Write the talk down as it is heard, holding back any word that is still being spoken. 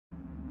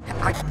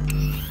I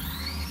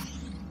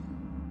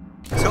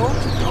told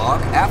you,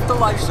 dog.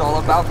 Afterlife's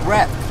all about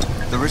rep.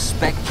 The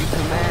respect you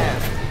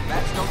command.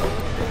 That's no...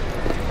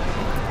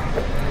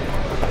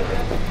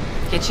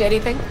 Get you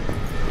anything?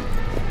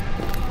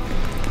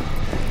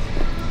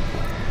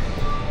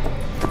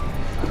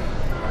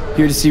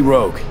 Here to see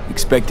Rogue.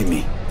 Expecting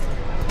me.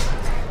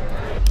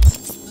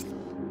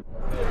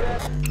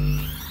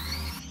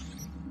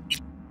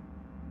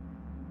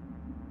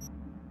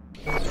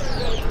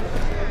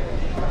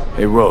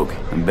 Hey, Rogue.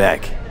 I'm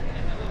back.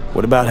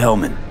 What about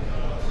Hellman?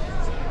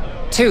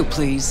 2,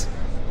 please.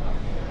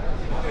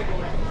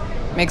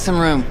 Make some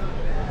room.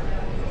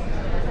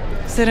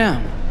 Sit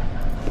down.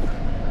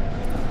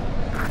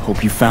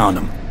 Hope you found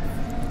him.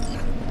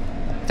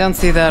 Don't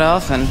see that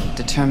often.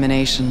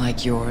 Determination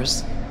like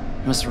yours.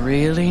 Must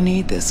really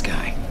need this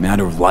guy.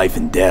 Matter of life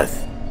and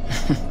death.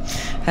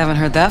 Haven't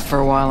heard that for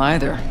a while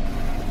either.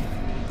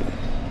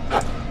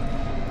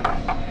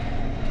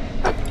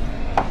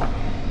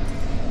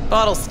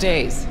 Bottle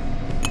stays.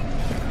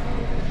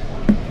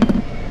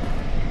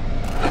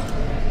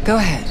 Go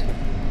ahead.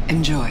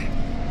 Enjoy.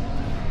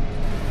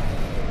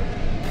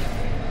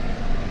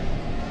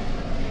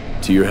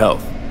 To your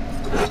health.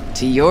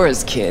 To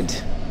yours,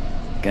 kid.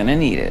 Gonna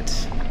need it.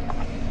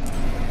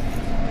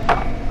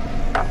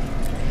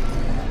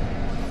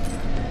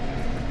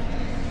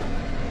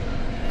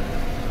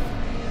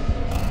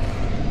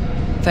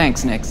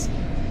 Thanks, Nix.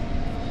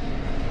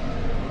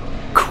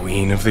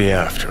 Queen of the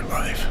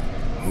afterlife.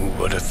 Who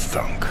would have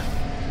thunk?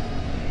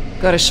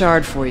 Got a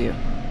shard for you.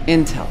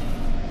 Intel.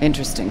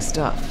 Interesting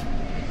stuff.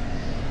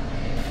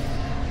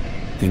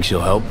 Think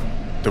she'll help?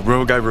 The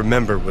rogue I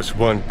remember was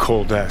one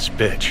cold-ass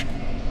bitch.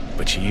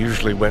 But she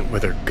usually went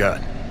with her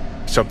gut.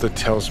 Something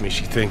tells me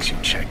she thinks you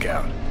check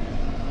out.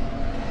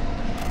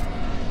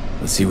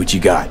 Let's see what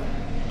you got.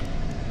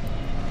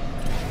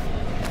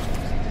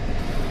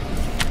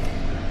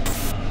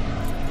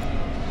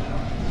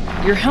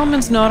 Your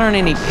Hellman's not on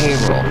any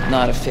payroll,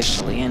 not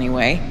officially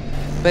anyway.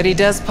 But he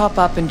does pop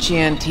up in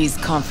GNT's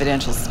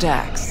confidential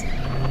stacks.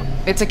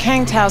 It's a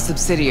Kang Tao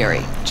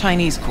subsidiary,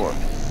 Chinese corp.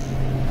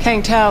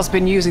 Kang Tao's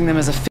been using them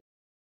as a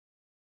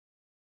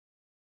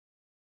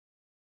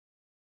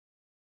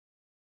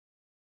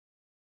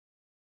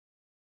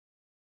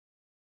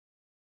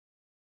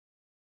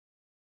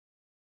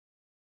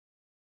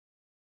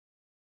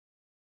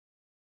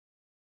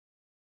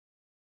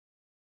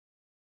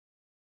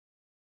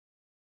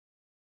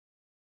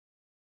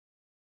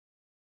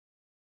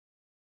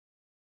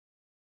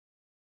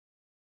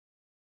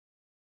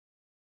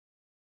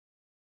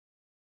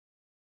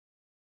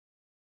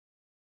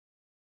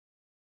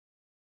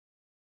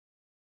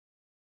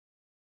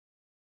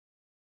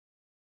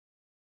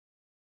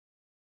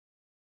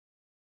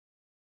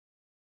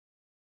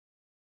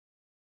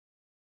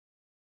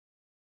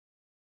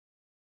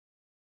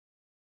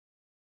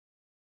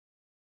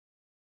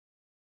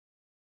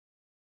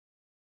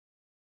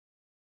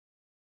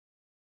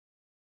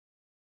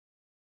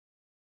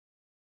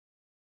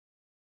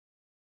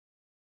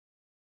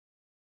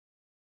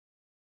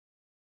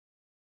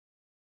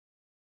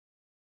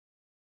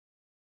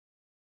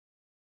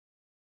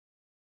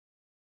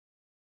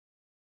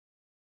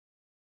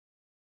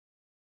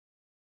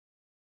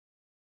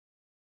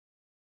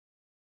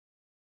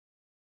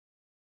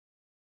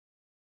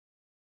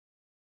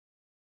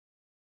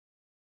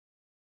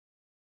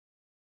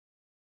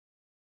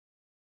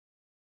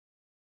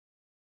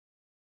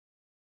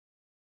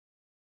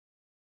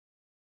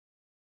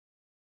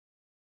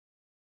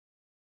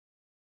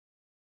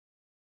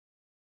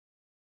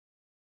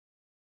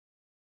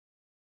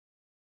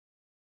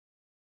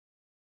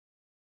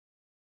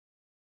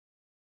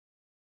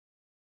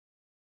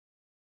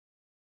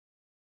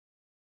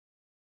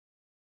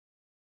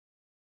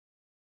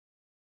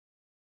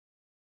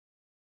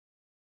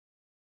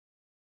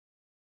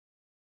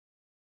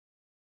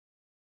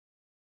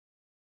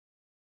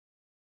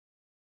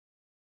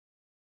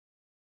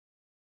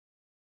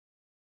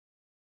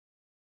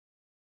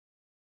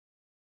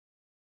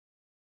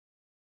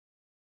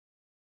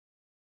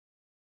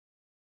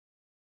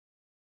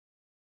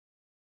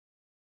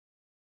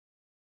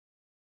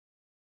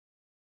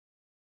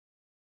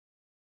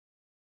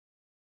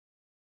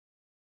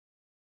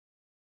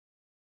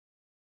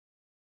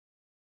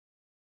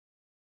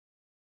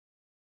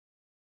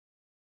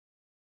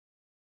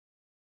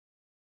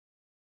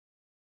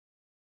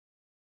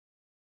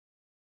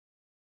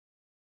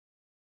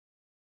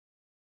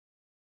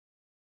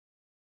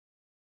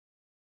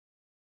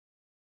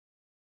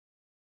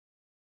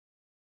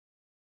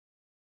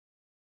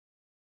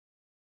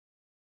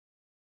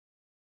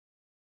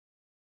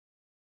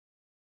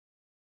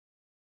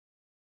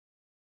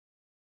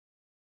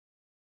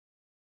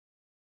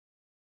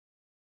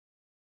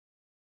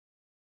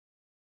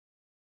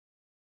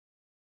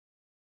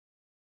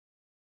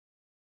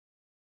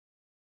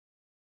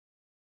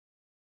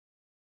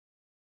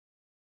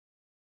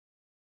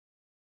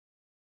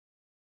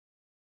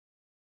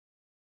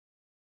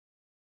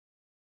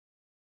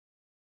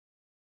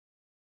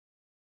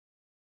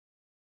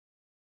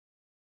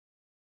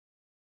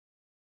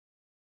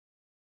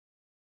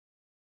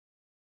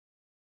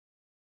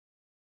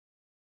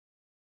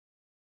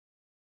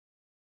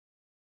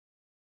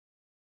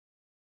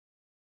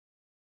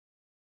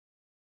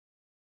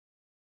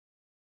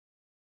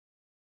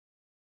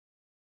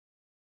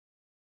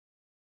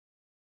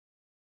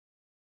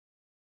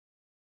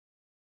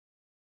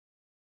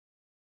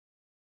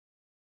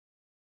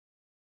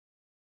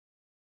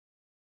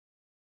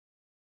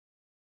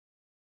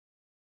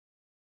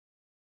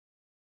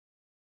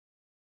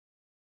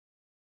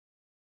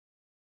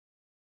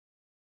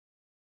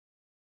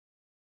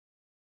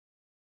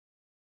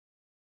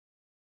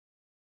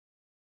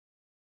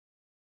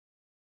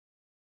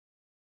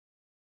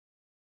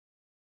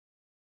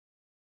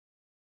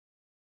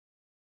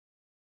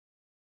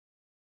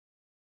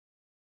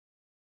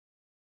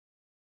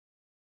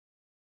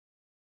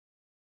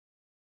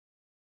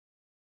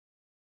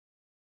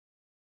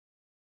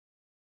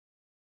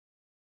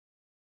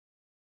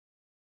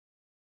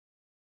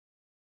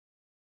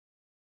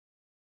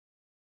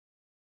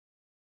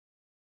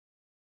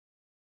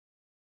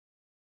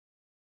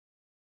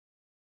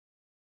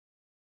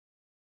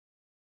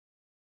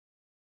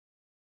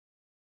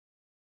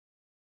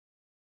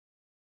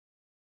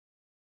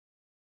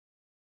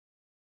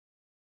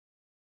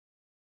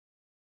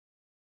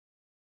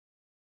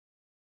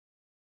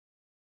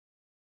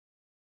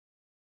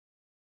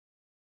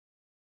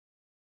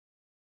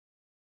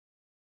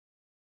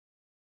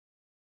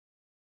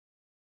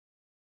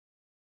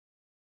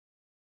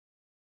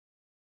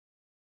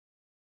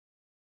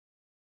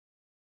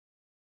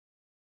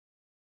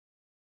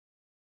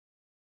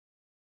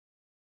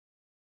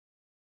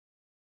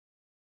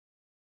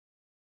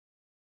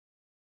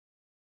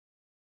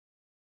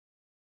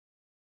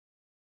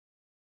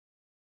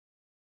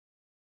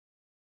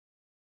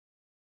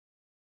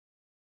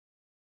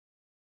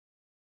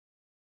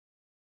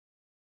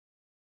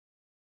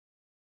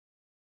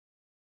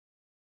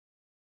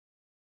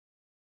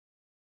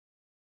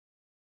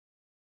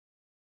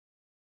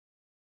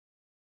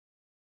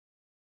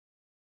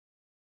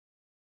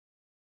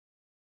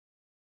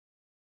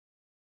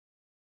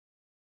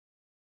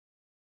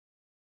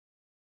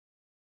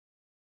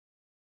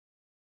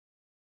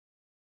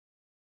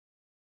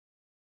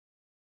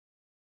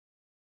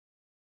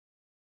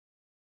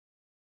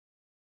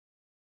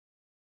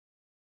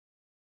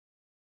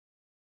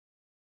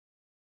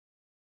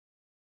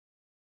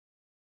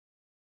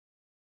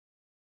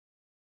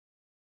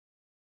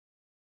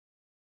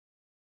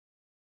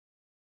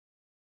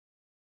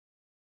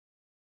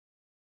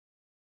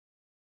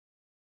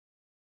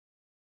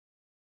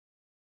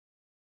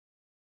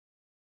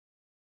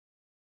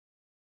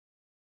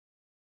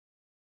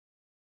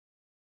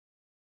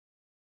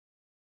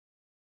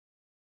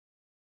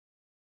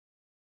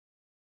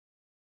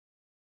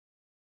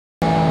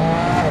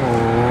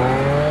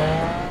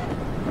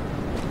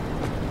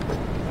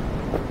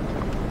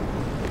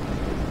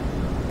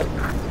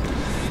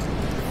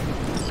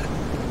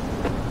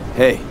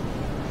Hey,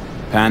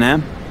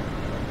 Panam?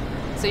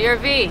 So you're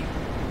V.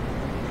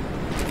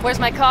 Where's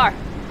my car?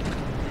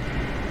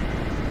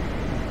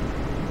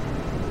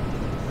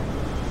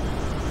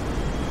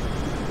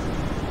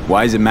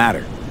 Why does it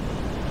matter?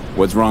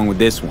 What's wrong with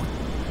this one?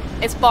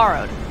 It's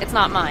borrowed. It's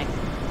not mine.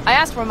 I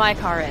asked where my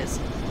car is.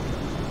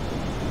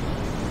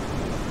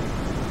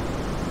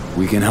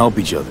 We can help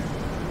each other.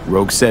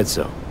 Rogue said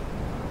so.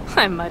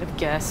 I might have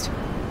guessed.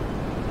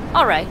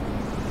 All right.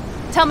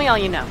 Tell me all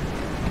you know.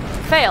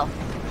 Fail,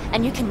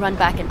 and you can run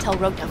back and tell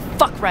Rogue to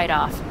fuck right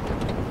off.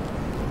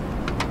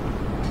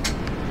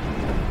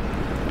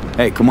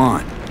 Hey, come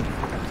on.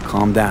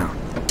 Calm down.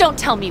 Don't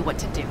tell me what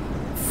to do.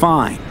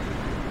 Fine.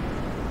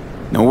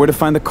 Know where to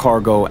find the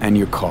cargo and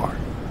your car.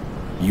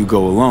 You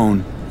go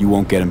alone, you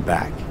won't get him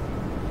back.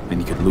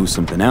 And you could lose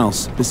something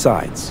else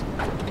besides.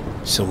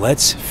 So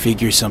let's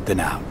figure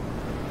something out.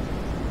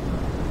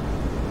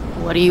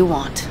 What do you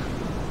want?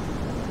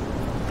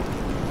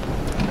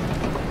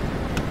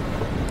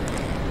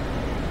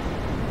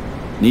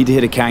 Need to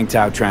hit a Kang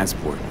Tao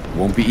transport.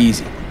 Won't be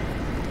easy.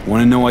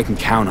 Want to know I can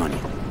count on you.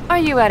 Are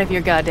you out of your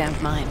goddamn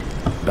mind?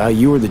 About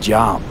you or the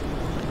job.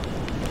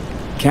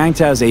 Kang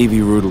Tao's AV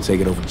route will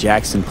take it over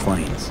Jackson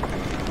Plains.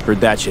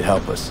 Heard that should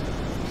help us.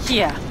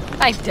 Yeah,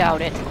 I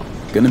doubt it.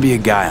 Gonna be a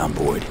guy on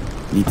board.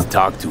 Need to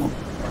talk to him.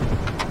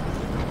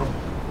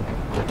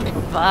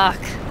 Fuck.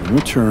 In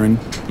return,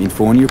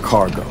 info on your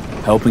cargo.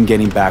 Helping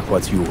getting back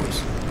what's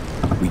yours.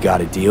 We got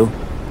a deal?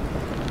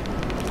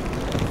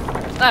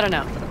 I don't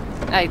know.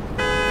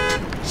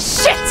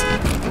 Shit!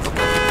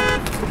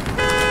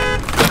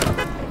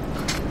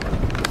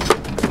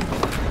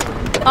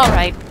 All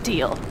right,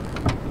 deal.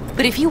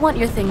 But if you want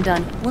your thing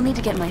done, we'll need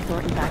to get my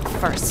Thornton back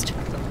first.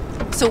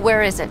 So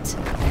where is it?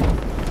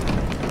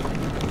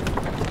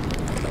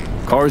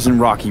 Car's in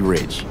Rocky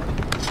Ridge.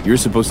 You're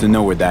supposed to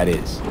know where that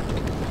is.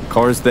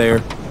 Car's there,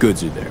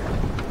 goods are there.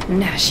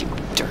 Nash, you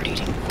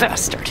dirt-eating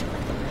bastard.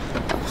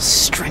 I will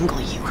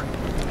strangle you.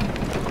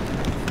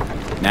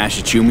 Nash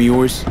a chum of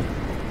yours?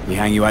 He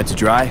hang you out to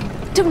dry?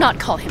 Do not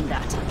call him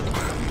that.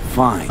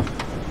 Fine.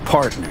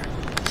 Partner.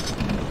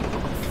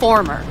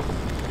 Former.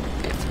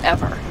 If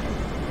ever.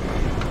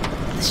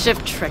 The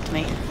shift tricked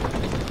me.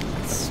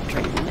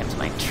 Straight nipped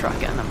my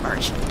truck and the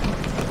merch.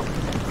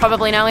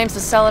 Probably now aims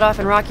to sell it off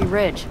in Rocky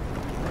Ridge.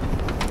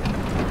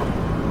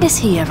 Is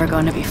he ever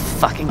going to be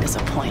fucking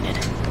disappointed?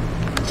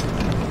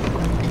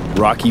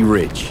 Rocky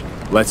Ridge.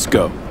 Let's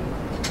go.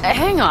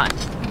 Hang on.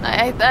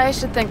 I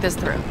should think this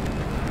through.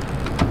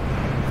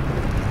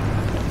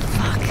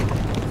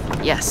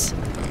 Fuck. Yes.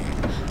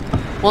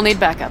 We'll need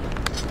backup.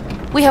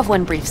 We have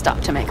one brief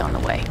stop to make on the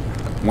way.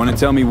 Wanna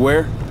tell me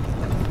where?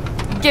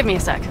 Give me a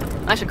sec.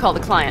 I should call the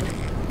client.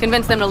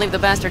 Convince them to leave the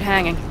bastard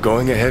hanging.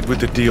 Going ahead with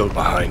the deal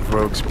behind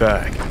Rogue's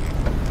back.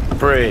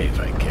 Brave,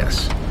 I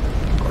guess.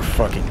 Or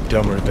fucking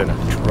dumber than a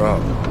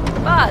drum.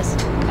 Boz,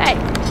 hey.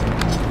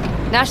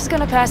 Nash is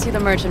gonna pass you the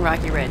merch in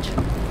Rocky Ridge.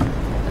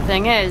 The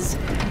thing is,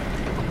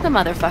 the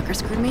motherfucker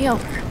screwed me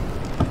over.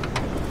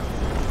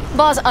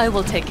 Boz, I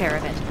will take care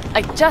of it.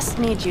 I just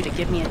need you to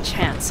give me a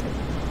chance.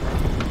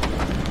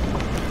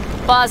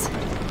 Boz,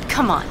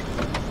 come on.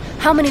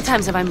 How many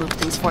times have I moved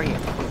things for you?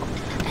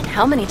 And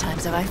how many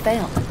times have I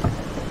failed?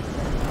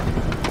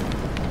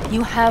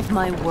 You have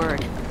my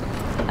word.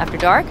 After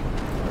dark?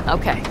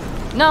 Okay.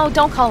 No,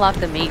 don't call off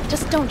the meet.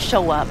 Just don't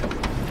show up.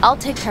 I'll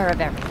take care of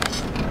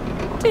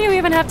everything. Do you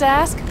even have to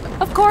ask?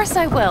 Of course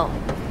I will.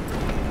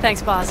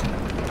 Thanks, Boz.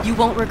 You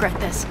won't regret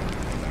this.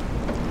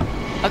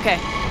 Okay.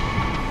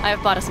 I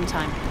have bought us some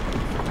time.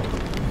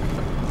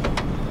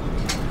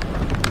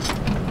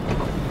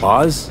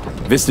 Boz?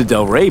 Vista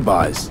Del Rey,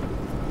 Boz.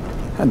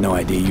 Had no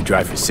idea you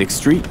drive for 6th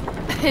Street.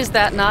 Is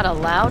that not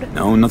allowed?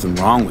 No, nothing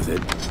wrong with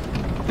it.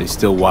 They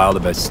still wild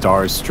about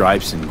stars,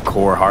 stripes, and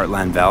core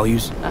Heartland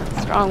values?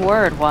 A strong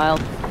word,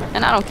 wild.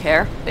 And I don't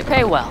care. They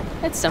pay well.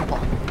 It's simple.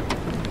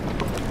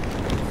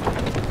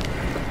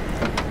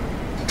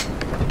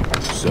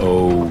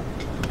 So,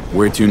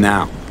 where to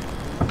now?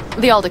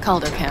 The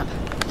Aldecaldo camp.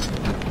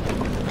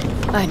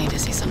 I need to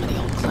see some of the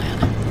old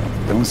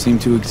clan. Don't seem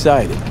too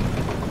excited.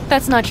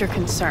 That's not your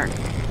concern.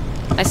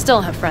 I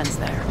still have friends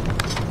there.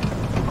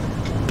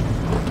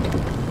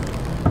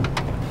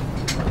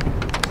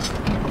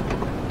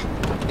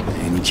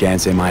 Any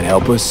chance they might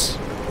help us?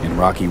 In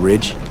Rocky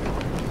Ridge?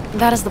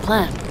 That is the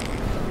plan.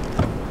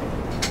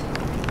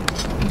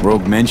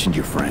 Rogue mentioned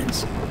your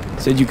friends.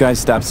 Said you guys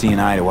stopped seeing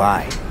eye to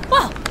eye.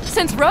 Well,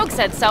 since Rogue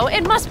said so,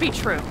 it must be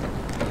true.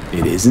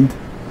 It isn't?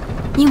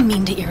 You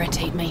mean to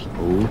irritate me.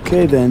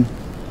 Okay then.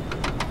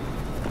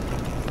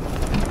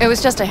 It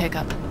was just a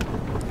hiccup.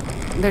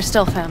 They're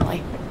still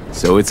family.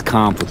 So it's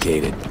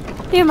complicated.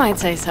 You might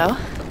say so.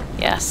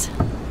 Yes.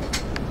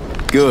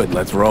 Good,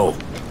 let's roll.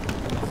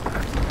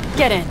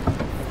 Get in.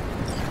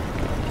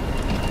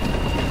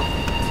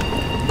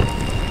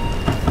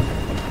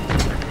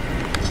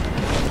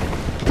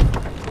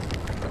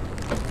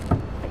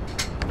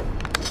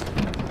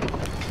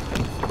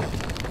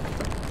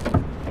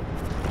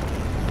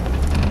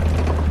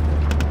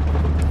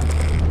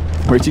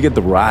 Where'd you get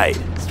the ride?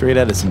 It's Straight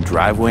out of some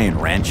driveway in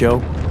Rancho?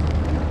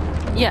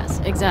 Yes,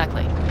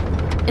 exactly.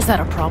 Is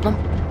that a problem?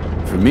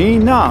 For me,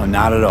 no,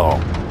 not at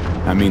all.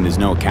 I mean, there's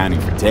no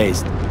accounting for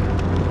taste.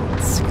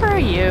 Screw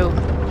you.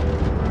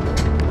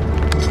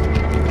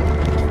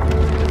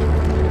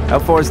 How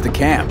far is the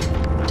camp?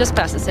 Just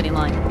past the city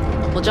line.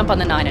 We'll jump on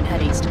the 9 and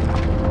head east.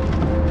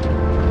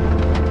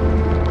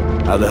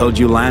 How the hell'd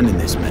you land in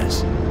this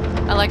mess?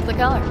 I liked the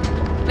color.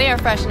 The air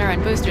freshener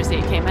and booster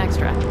seat came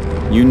extra.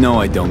 You know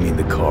I don't mean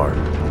the car.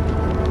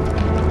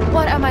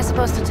 What am I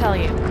supposed to tell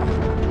you?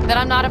 That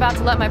I'm not about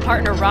to let my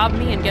partner rob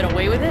me and get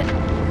away with it?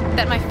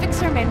 That my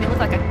fixer made me look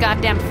like a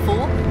goddamn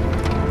fool?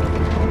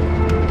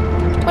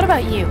 What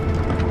about you?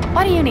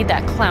 Why do you need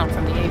that clown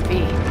from the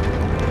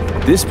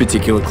AV? This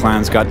particular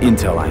clown's got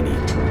intel I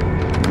need.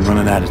 I'm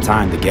running out of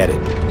time to get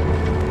it.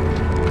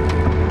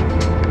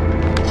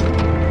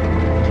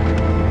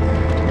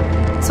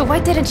 So why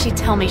didn't she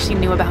tell me she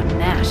knew about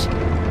Nash?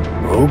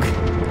 Rogue?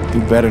 Do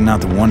better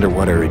not to wonder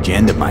what her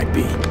agenda might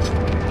be.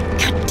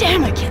 God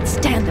damn, I can't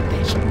stand the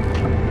bitch.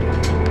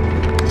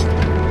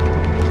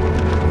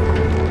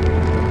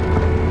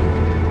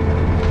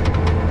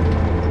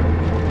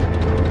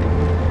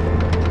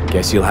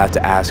 Guess you'll have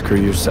to ask her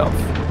yourself.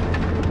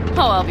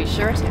 Oh, I'll be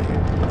sure to.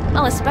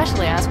 I'll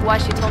especially ask why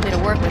she told me to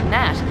work with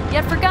Nash,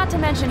 yet forgot to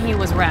mention he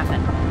was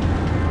Raffin.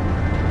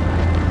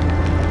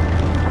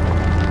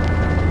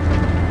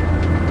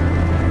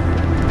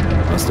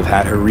 Must have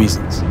had her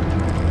reasons.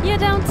 You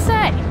don't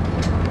say.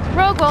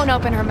 Rogue won't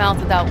open her mouth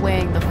without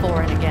weighing the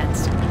for and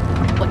against.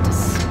 What to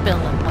spill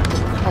and what to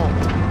withhold.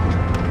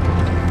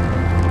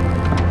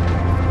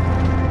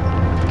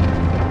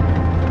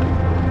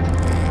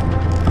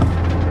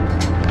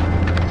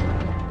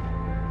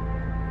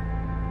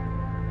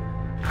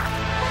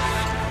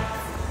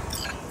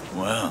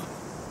 Well,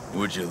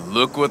 would you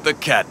look what the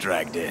cat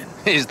dragged in?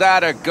 Is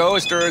that a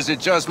ghost or is it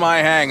just my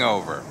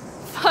hangover?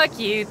 Fuck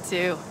you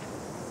too.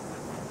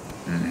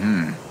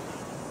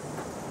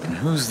 And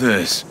who's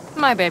this?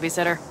 My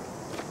babysitter.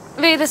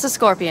 V, this is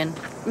Scorpion.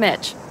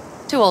 Mitch.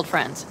 2 old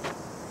friends.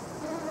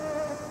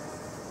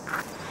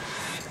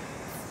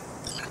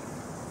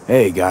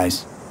 Hey,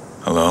 guys.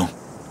 Hello?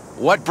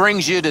 What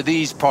brings you to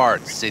these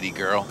parts, city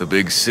girl? The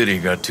big city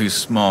got too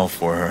small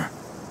for her.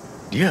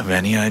 Do you have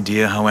any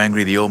idea how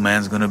angry the old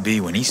man's gonna be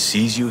when he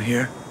sees you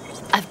here?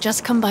 I've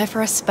just come by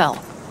for a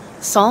spell.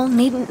 Saul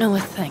needn't know a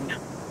thing.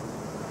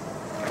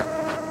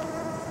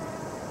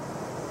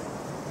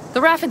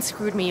 The Raffins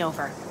screwed me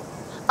over.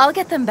 I'll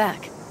get them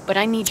back, but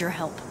I need your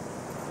help.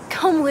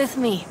 Come with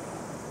me.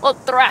 We'll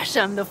thrash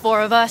them, the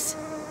 4 of us.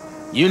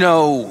 You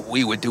know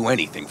we would do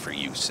anything for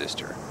you,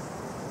 sister.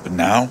 But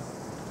now?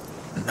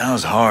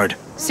 Now's hard.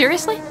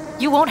 Seriously?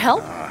 You won't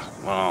help?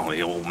 Well,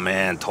 the old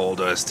man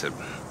told us to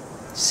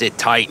sit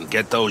tight and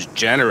get those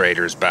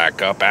generators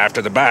back up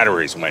after the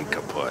batteries went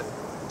kaput.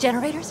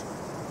 Generators?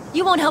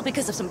 You won't help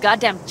because of some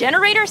goddamn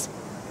generators?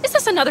 Is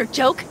this another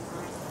joke?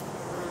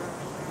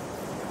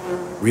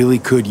 Really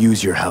could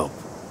use your help.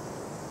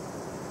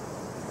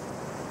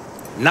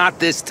 Not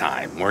this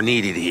time. We're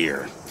needed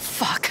here.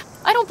 Fuck.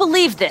 I don't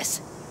believe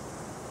this.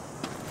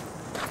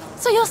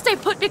 So you'll stay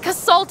put because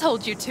Saul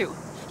told you to.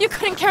 You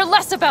couldn't care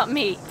less about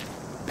me.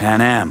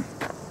 Panam.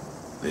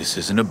 This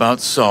isn't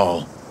about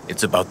Saul.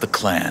 It's about the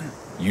clan.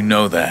 You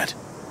know that.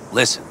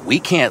 Listen, we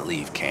can't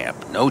leave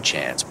camp. No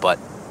chance. But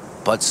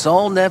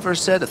Saul never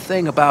said a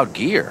thing about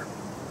gear.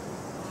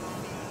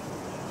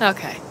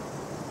 Okay.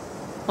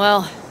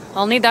 Well,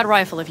 I'll need that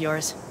rifle of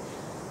yours.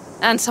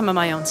 And some of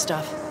my own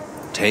stuff.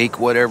 Take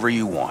whatever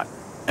you want.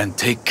 And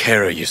take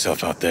care of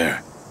yourself out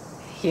there.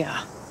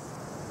 Yeah.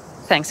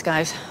 Thanks,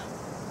 guys.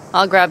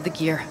 I'll grab the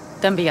gear,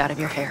 then be out of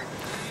your hair.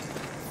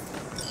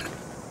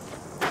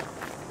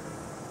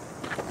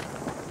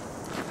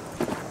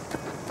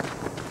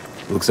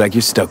 Looks like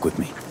you're stuck with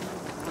me.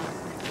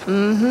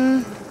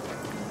 Mm-hmm.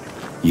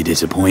 You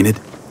disappointed?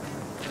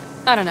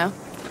 I don't know.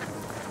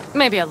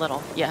 Maybe a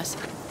little, yes.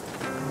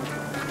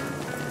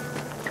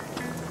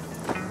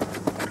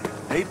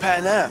 Hey,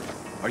 Panam,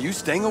 are you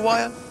staying a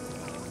while?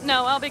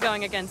 No, I'll be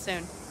going again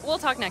soon. We'll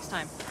talk next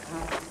time.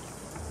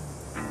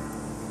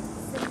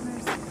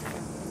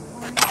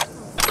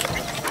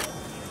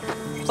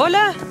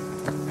 Hola!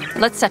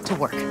 Let's set to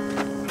work.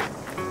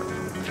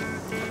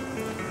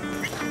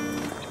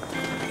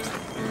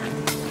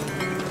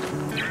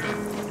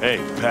 Hey,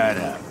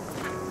 Panam.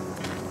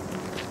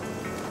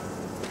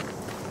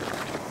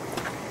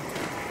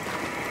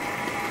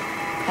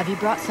 Have you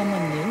brought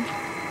someone new?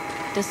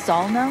 Does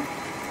Saul know?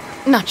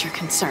 Not your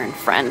concern,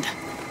 friend.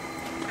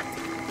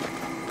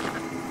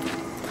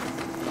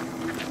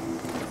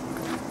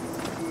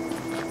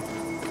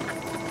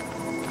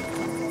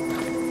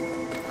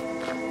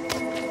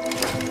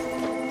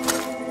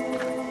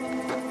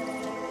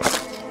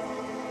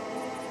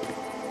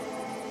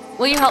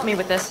 Will you help me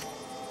with this?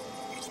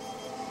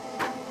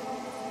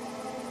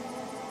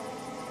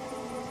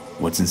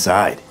 What's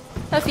inside?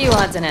 A few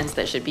odds and ends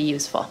that should be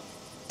useful.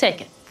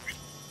 Take it.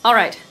 All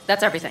right,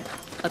 that's everything.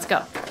 Let's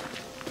go.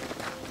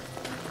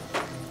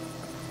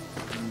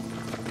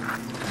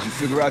 Did you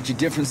figure out your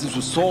differences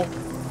with Saul?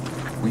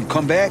 Will you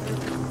come back?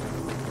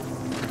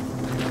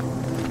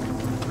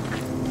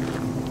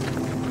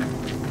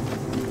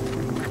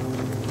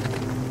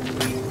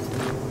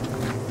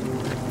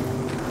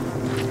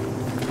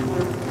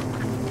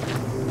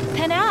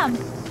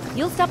 Panam,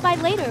 you'll stop by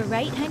later,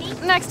 right, honey?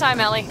 Next time,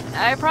 Ellie.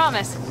 I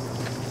promise.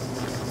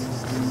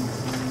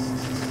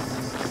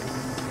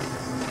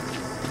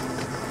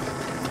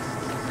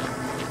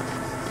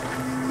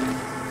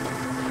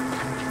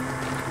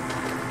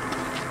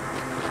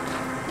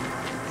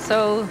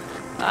 So,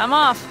 I'm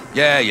off.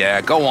 Yeah,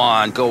 go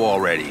on, go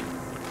already.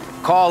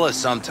 Call us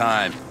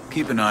sometime.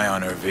 Keep an eye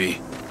on her, V.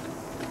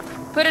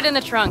 Put it in the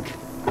trunk.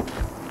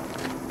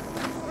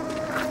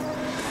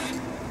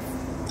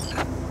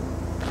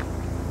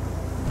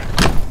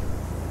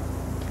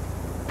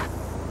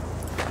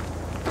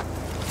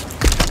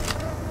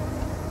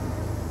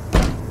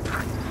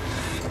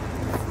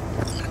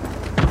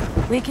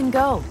 We can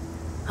go.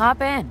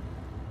 Hop in.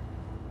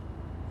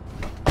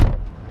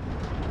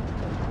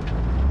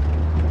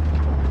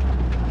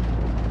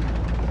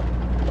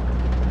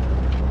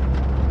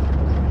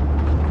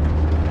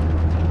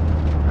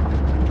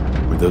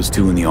 Were those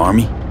two in the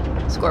army?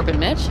 Scorpion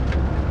Mitch?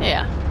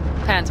 Yeah,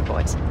 Panzer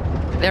boys.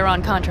 They were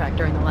on contract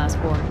during the last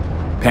war.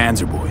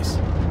 Panzer boys.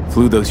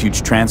 Flew those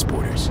huge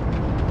transporters.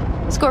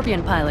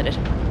 Scorpion piloted.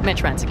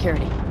 Mitch ran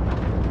security.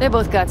 They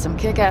both got some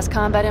kick-ass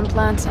combat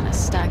implants and a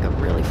stack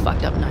of really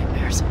fucked up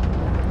nightmares.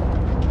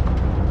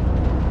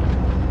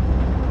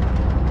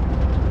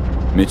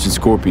 Mitch and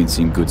Scorpion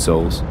seem good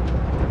souls.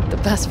 The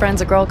best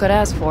friends a girl could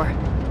ask for.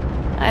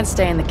 I'd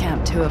stay in the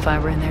camp too if I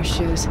were in their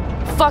shoes.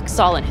 Fuck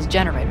Saul and his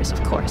generators,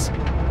 of course.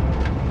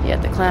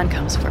 Yet the clan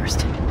comes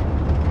first.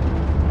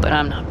 But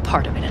I'm not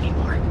part of it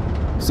anymore.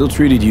 Still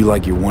treated you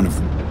like you're one of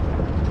them.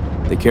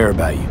 They care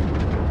about you.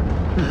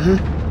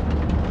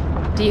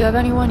 Mm-hmm. Do you have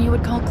anyone you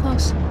would call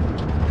close?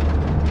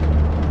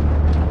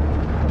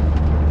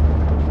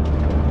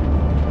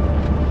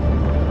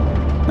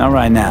 Not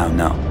right now,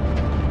 no.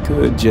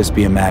 Could just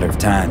be a matter of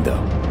time,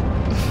 though.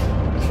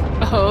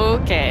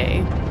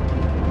 Okay.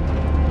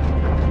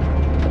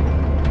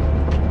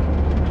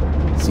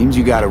 Seems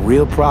you got a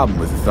real problem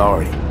with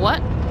authority. What?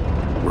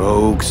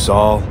 Rogue,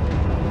 Saul.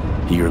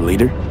 He your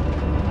leader?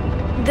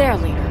 Their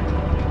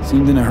leader.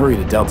 Seemed in a hurry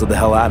to delta the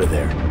hell out of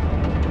there.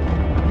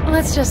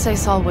 Let's just say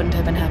Saul wouldn't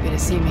have been happy to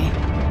see me.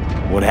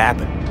 What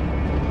happened?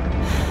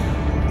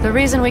 The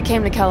reason we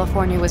came to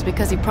California was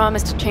because he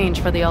promised to change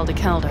for the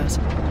Aldecaldos.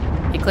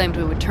 He claimed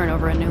we would turn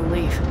over a new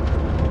leaf.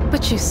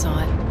 But you saw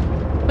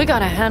it. We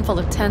got a handful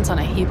of tents on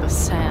a heap of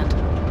sand.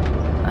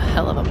 A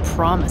hell of a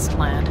promised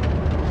land.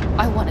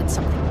 I wanted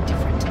something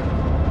different.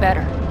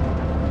 Better.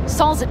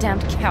 Saul's a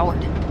damned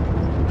coward.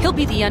 He'll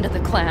be the end of the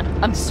clan,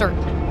 I'm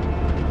certain.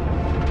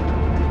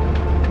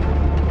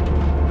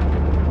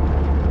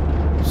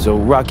 So,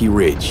 Rocky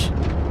Ridge.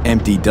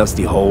 Empty,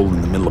 dusty hole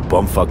in the middle of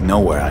bumfuck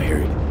nowhere, I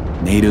heard.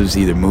 Natives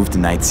either moved to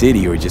Night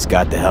City or just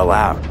got the hell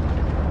out.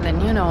 Then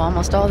you know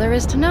almost all there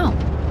is to know.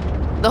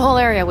 The whole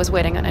area was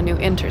waiting on a new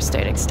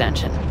interstate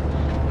extension.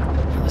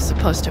 It was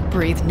supposed to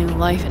breathe new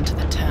life into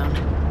the town.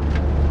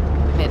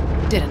 It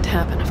didn't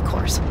happen, of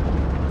course.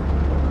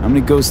 How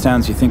many ghost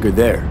towns you think are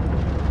there?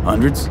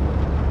 Hundreds?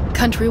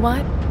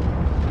 Countrywide?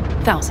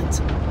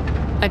 Thousands.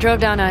 I drove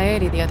down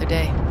I-80 the other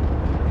day.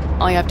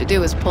 All you have to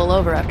do is pull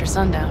over after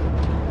sundown.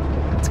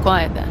 It's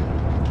quiet then.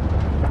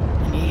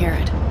 And you hear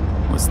it.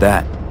 What's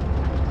that?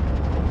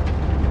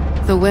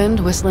 The wind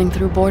whistling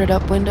through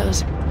boarded-up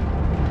windows.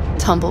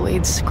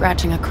 Tumbleweeds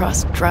scratching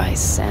across dry,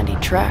 sandy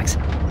tracks.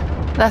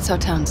 That's how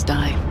towns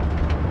die.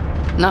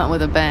 Not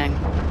with a bang,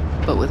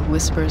 but with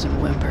whispers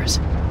and whimpers.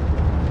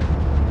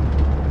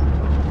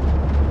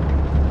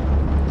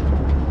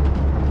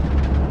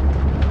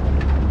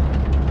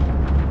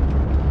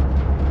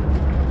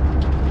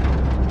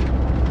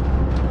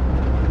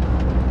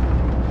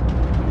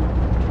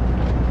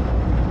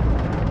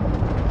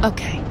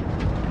 Okay,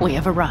 we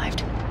have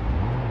arrived.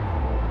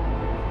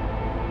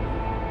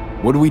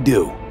 What do we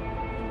do?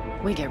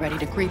 We get ready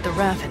to greet the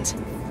Raffins,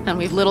 and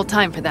we've little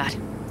time for that.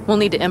 We'll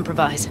need to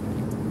improvise.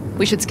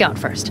 We should scout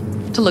first,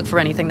 to look for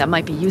anything that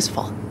might be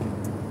useful.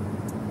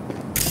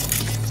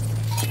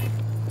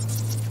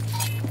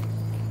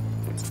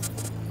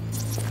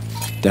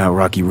 Doubt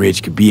Rocky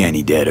Ridge could be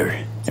any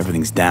deader.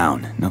 Everything's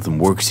down. Nothing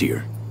works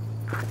here.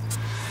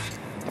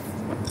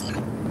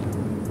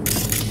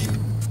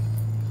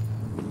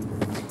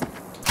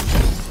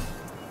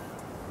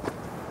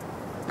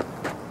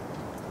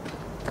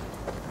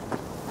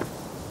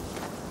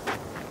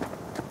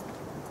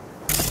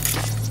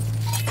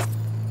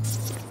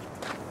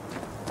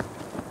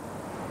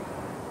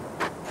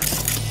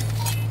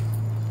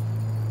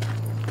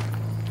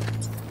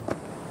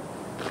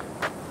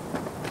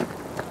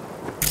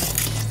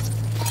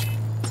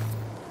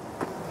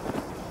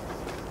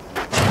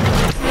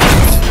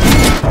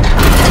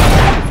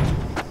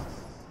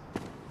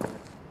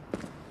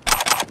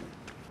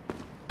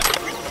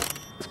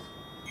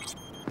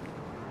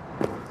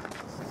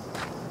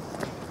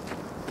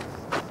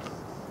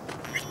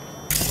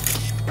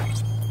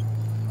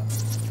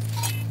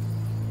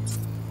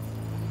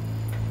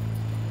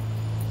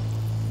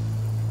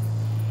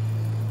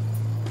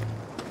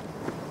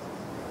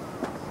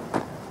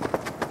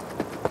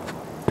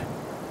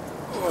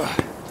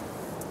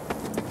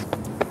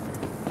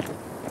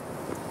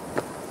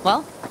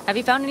 Well, have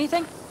you found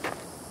anything?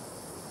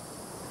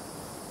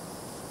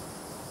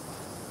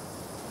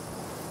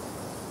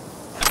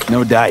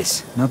 No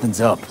dice.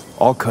 Nothing's up.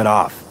 All cut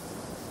off.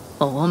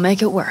 Well, we'll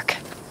make it work.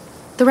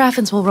 The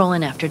Raffins will roll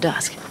in after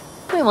dusk.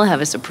 We will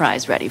have a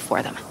surprise ready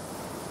for them.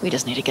 We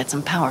just need to get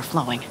some power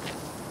flowing.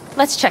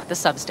 Let's check the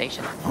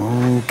substation.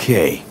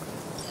 Okay.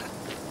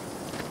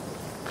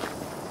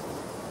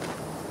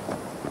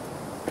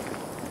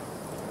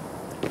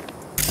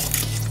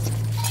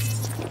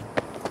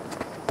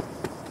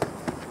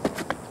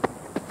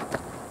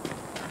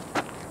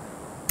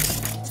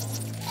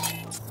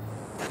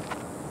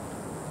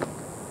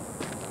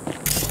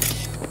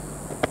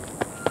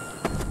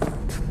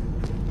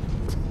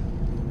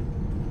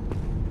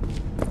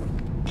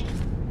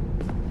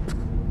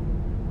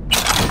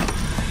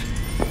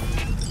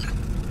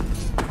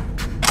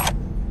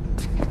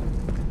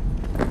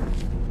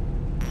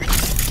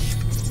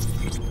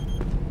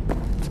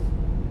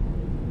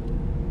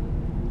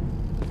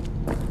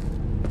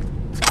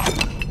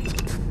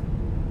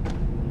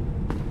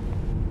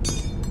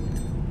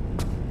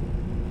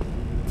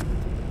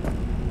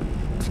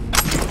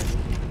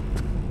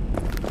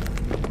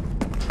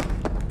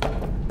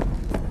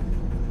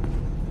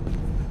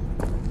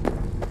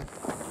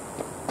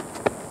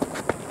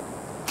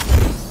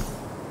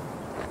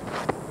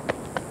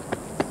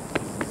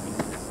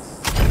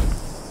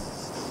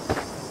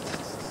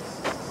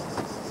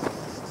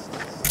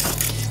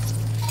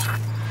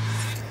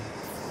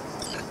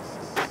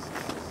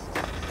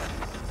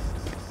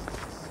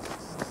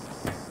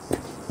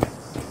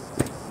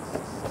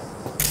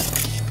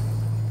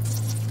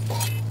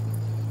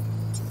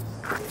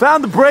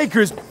 Found the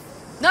breakers!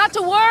 Not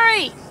to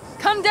worry!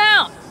 Come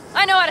down!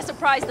 I know how to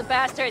surprise the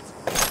bastards!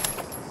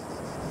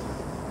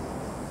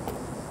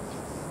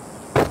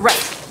 Right.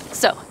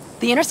 So,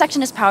 the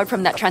intersection is powered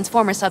from that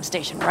transformer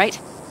substation, right?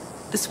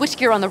 The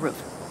switchgear on the roof.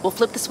 We'll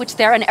flip the switch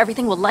there and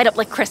everything will light up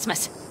like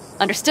Christmas.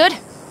 Understood?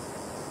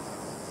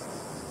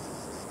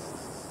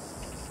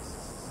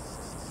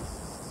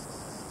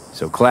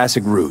 So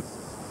classic route.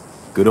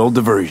 Good old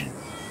diversion.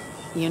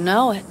 You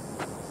know it.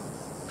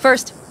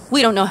 First,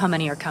 we don't know how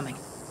many are coming.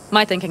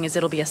 My thinking is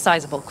it'll be a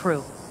sizable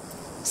crew.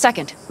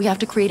 Second, we have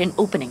to create an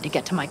opening to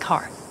get to my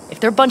car.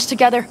 If they're bunched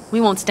together, we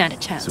won't stand a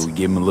chance. So we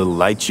give them a little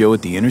light show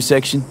at the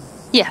intersection?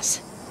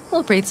 Yes.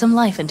 We'll breathe some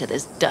life into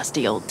this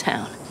dusty old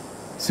town.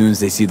 As soon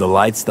as they see the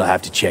lights, they'll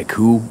have to check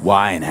who,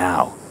 why, and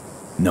how.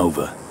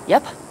 Nova.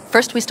 Yep.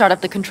 First, we start up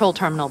the control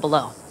terminal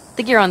below.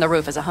 The gear on the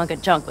roof is a hunk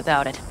of junk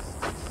without it.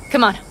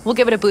 Come on, we'll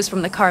give it a boost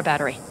from the car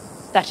battery.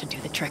 That should do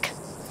the trick.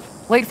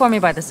 Wait for me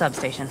by the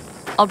substation.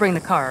 I'll bring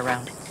the car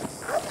around.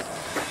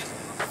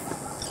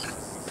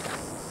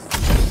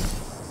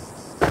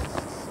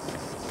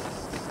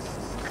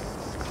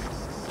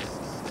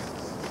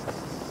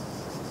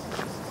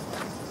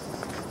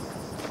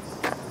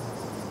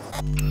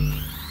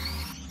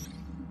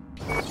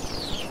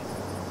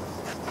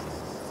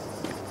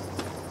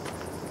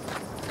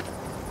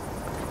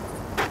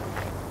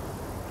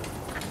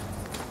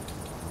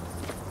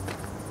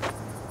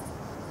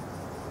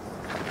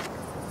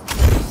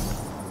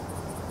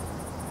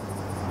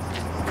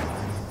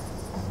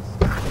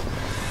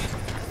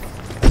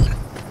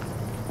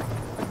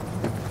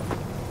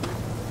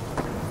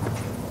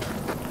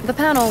 The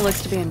panel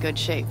looks to be in good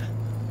shape.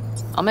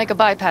 I'll make a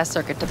bypass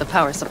circuit to the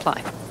power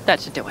supply. That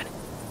should do it.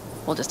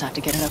 We'll just have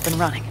to get it up and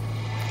running.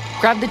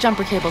 Grab the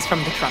jumper cables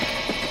from the trunk.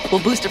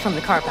 We'll boost it from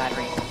the car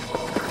battery.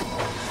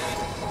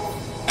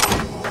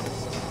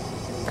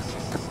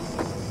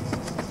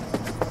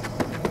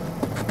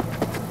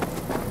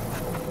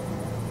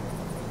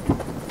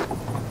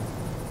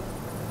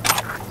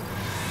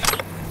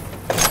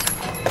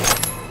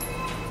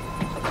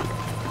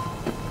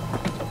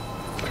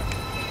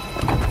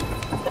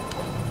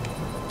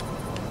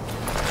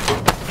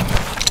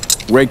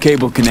 Red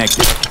cable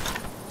connected.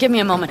 Give me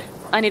a moment.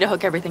 I need to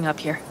hook everything up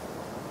here.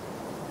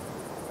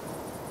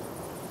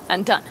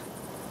 And done.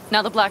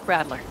 Now the Black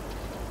Rattler.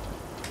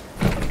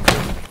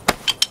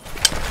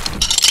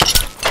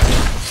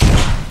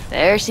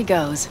 There she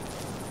goes.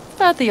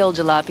 Thought the old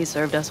jalopy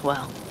served us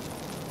well.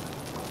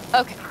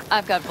 Okay,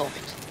 I've got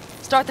voltage.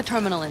 Start the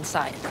terminal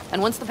inside.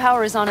 And once the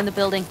power is on in the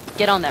building,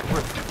 get on that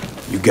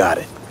roof. You got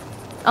it.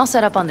 I'll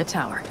set up on the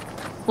tower.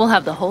 We'll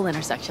have the whole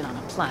intersection on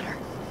a platter.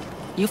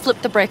 You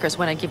flip the breakers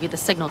when I give you the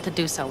signal to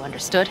do so,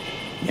 understood?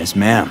 Yes,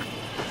 ma'am.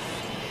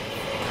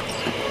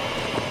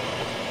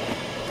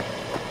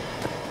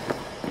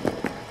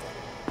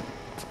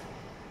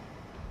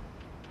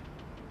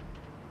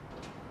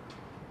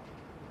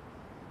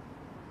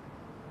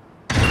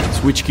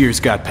 Switchgear's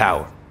got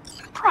power.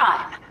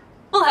 Prime.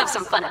 We'll have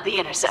some fun at the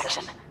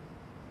intersection.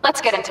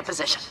 Let's get into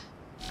position.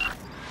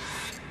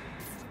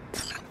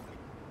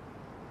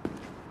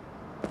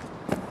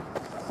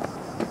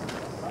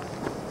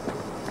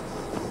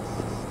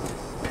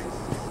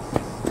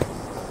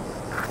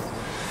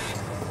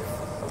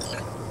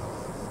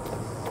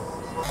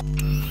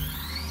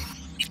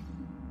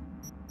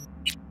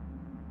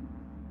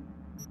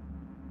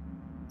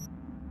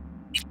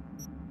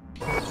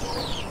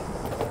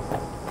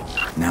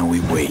 Now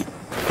we wait.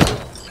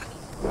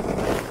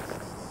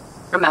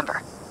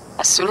 Remember,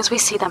 as soon as we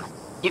see them,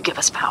 you give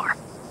us power.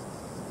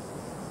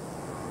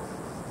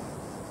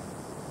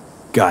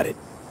 Got it.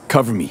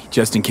 Cover me,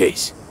 just in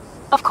case.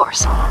 Of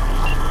course.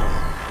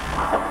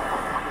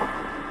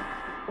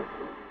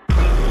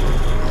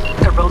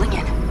 They're rolling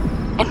in.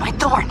 And my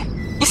thorn.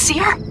 You see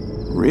her?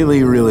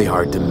 Really, really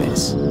hard to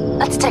miss.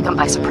 Let's take them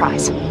by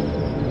surprise.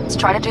 Let's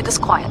try to do this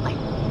quietly.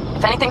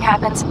 If anything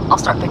happens, I'll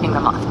start picking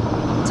them off.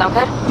 Sound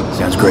good?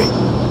 Sounds great.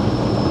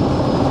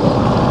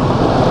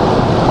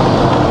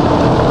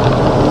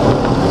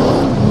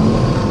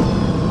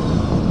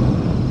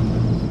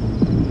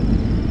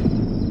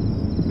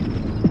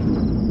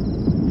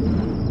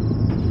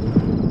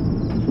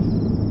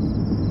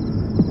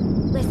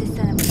 Where's the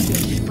son of a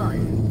bitch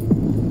gone?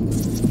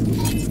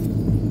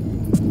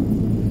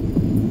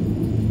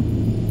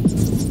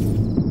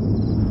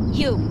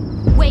 You,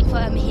 wait for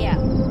him here.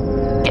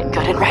 Get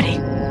good and ready.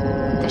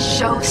 The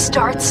show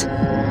starts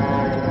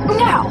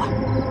now.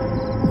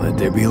 Let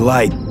there be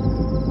light.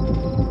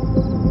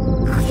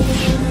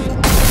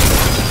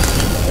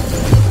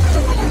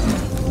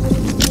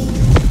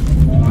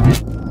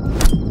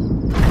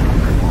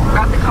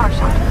 Grab the car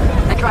shot.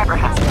 The driver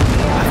has it.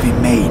 I've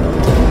been made.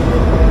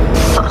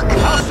 Fuck.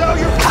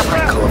 Cover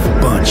it. Colorful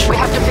bunch. We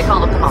have to pick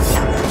all of them off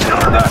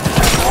now.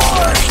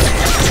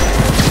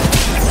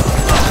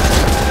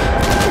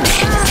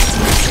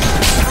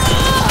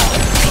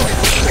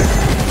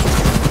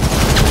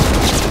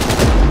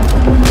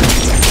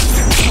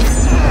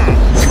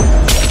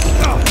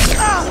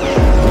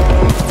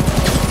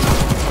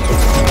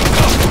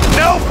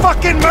 No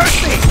fucking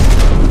mercy!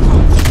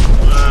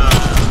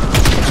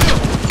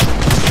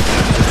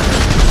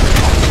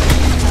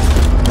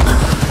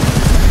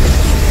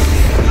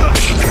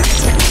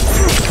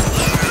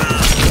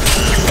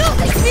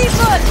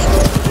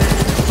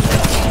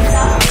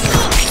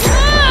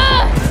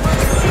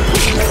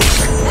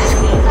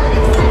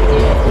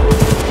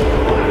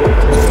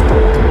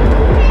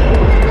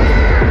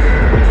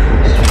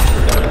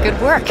 Good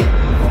work.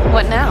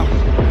 What now?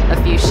 A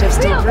few shifts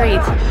to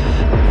breathe.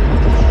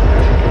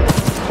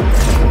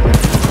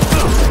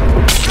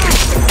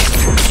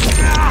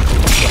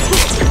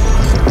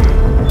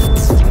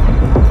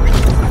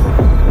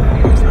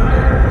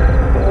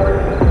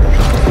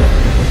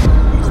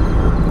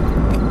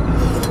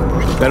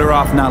 Better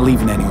off not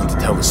leaving anyone to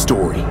tell the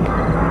story.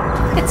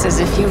 It's as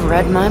if you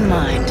read my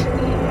mind.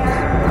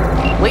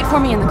 Wait for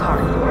me in the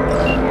car.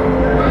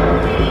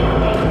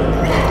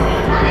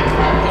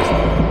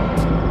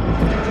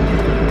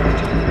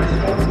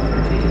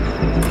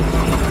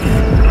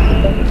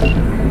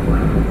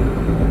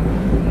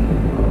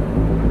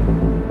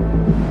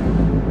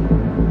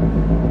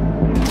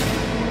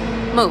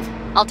 Move.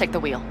 I'll take the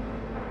wheel.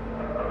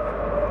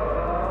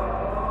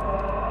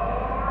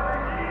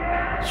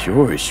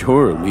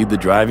 Sure. Leave the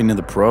driving to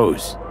the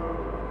pros.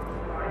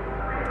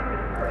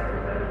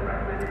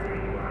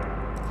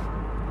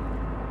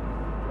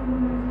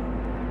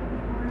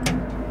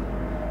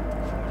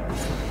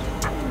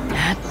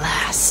 At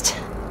last.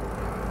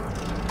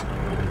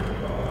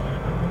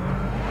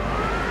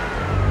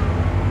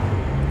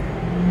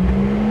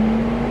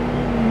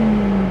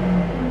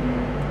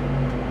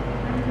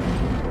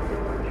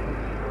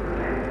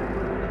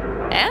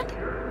 And?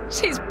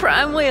 She's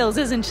prime wheels,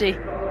 isn't she?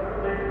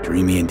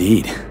 Dreamy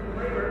indeed.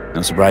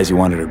 No surprise you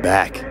wanted her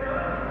back.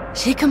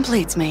 She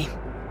completes me.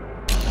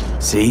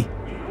 See?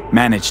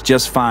 Managed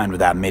just fine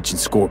without Mitch and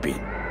Scorpion.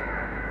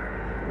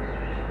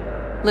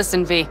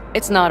 Listen, V,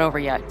 it's not over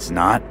yet. It's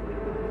not?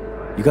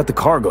 You got the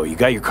cargo, you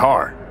got your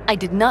car. I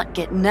did not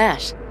get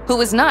Nash, who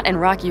was not in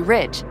Rocky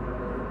Ridge.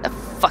 The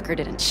fucker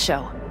didn't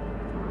show.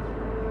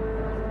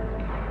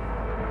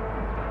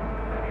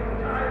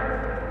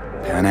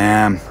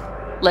 Panam.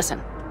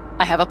 Listen,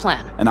 I have a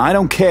plan. And I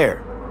don't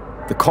care.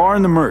 The car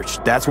and the merch,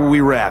 that's what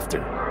we were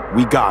after.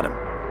 We got him.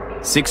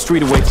 6th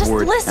Street away Just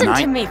forward, listen and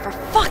to me, for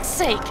fuck's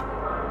sake!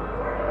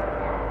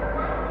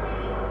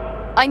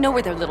 I know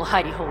where their little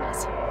hidey hole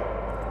is.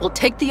 We'll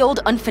take the old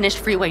unfinished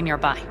freeway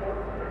nearby.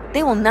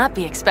 They will not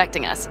be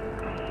expecting us.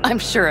 I'm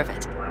sure of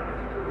it.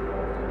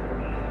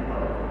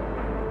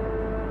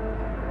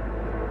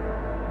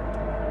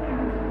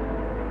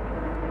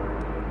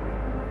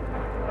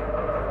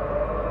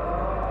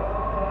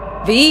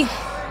 V?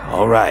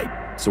 All right,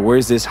 so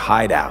where's this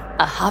hideout?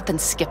 A hop and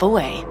skip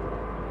away.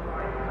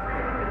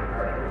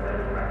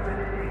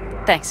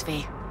 Thanks,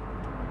 V.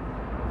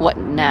 What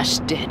Nash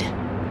did.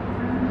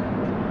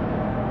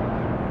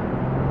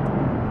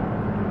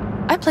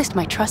 I placed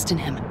my trust in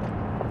him.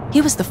 He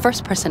was the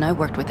first person I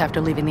worked with after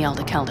leaving the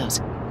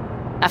Aldecaldos,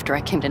 after I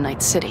came to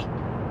Night City.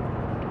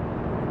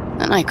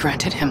 And I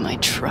granted him my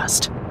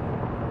trust.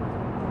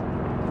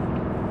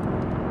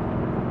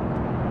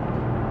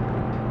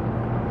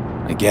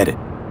 I get it.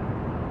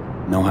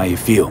 Know how you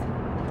feel.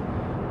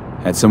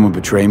 Had someone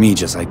betray me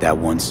just like that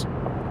once.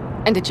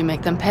 And did you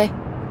make them pay?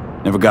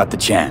 Never got the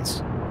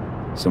chance.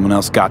 Someone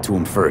else got to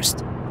him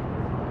first.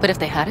 But if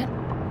they hadn't,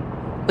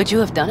 would you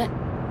have done it?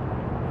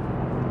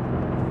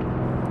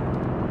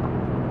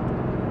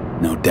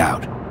 No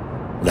doubt.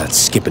 Without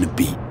skipping a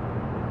beat.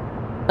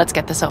 Let's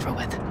get this over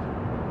with.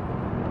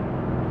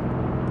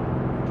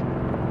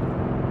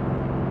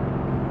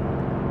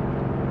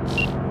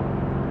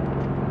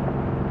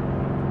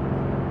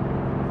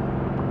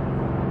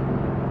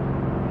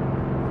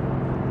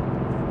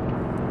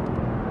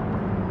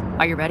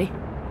 Are you ready?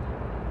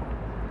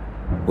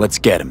 Let's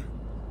get him.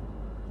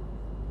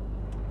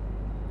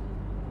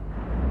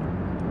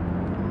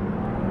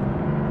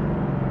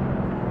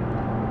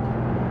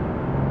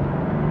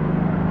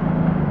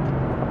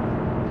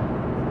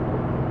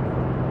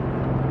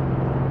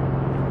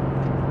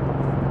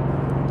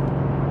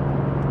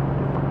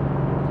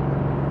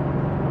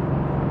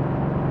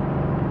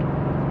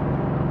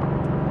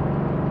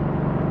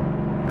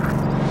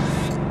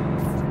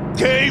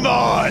 Game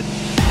on!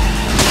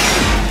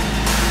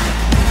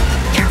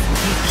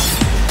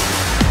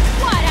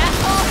 What,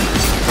 asshole?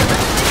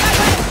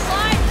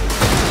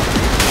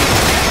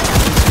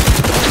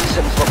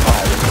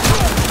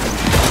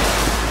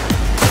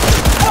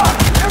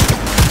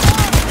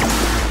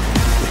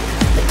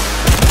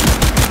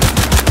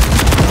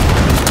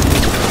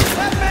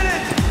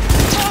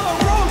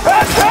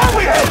 That's how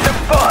we had some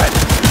fun!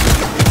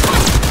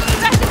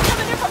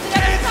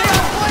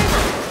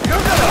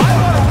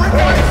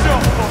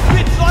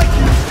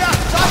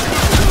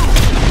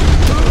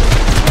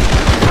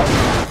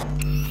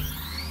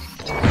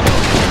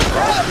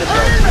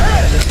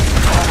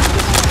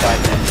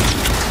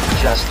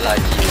 Just like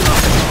you.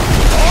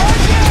 Oh,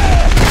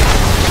 yeah!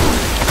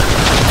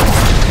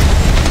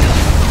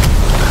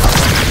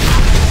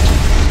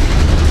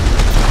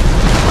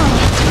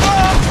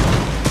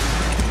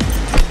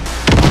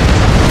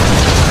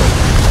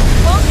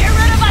 Won't get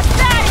rid of us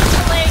that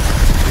easily!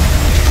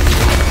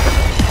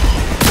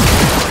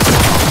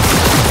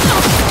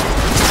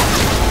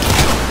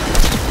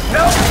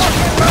 No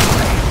fucking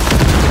mercy!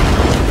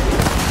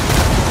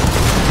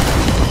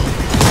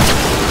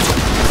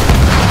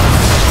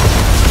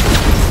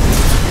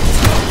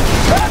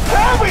 That's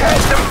how we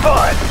had some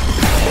fun!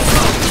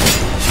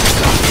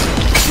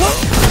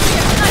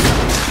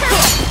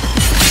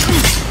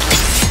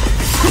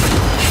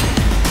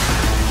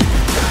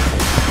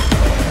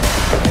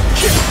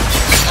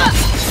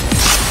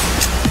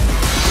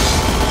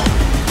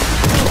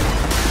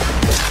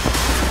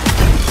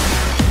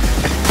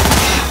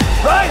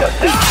 Right up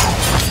there!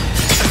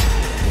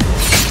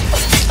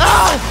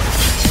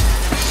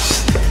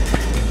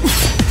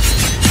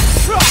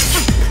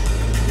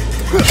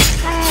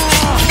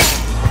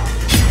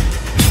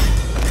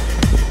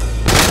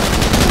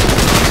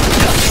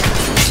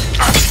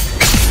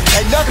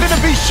 Ain't nothing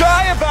to be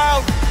shy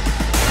about!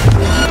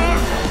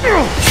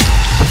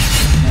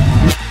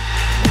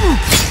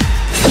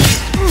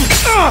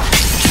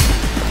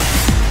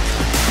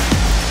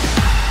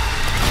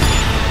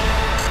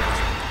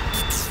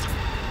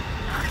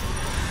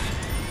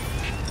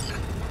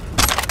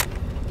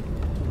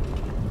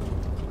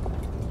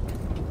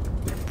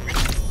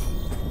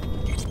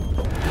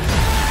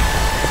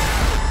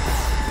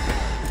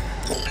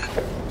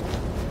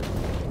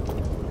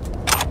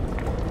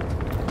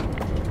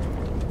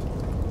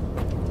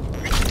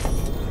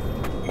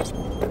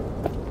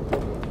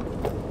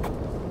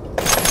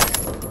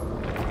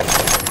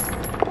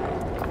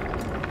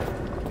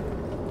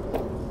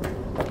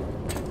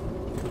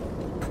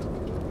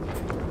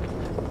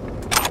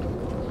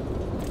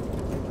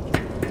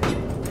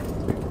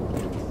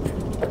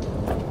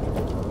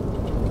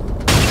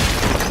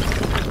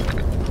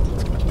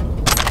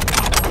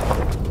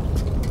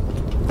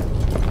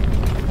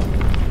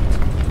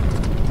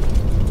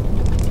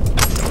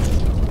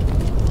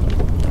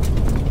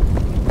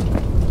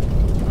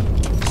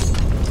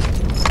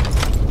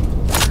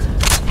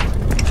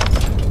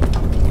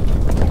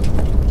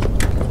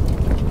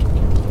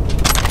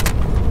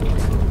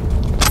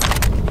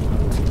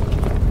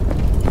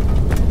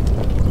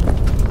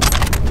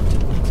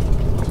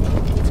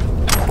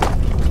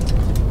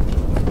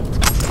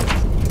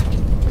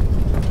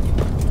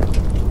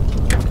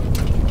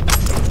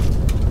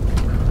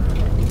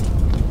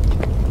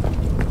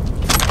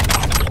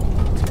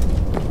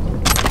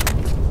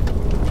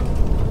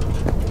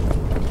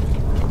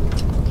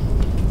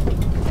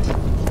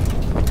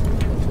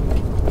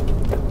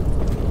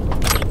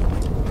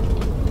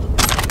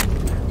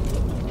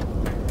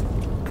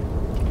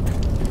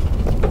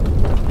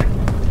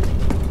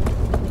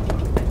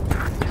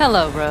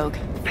 Hello, Rogue.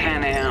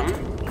 Panam?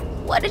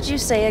 What did you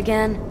say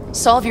again?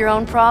 Solve your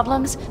own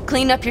problems?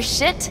 Clean up your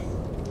shit?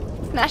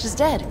 Nash is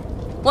dead.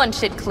 One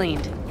shit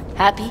cleaned.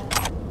 Happy?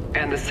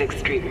 And the 6th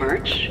Street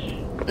merch?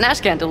 Nash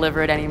can't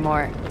deliver it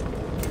anymore.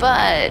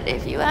 But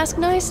if you ask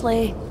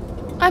nicely,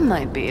 I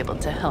might be able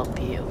to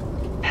help you.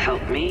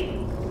 Help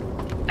me?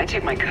 I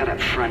took my cut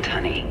up front,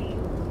 honey.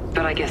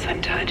 But I guess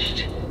I'm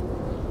touched.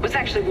 Was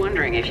actually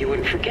wondering if you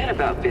wouldn't forget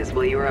about Biz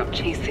while you were up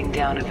chasing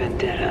down a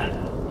vendetta.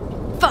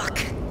 Fuck!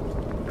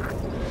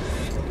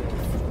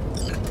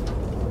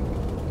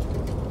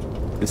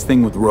 This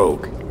thing with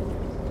Rogue.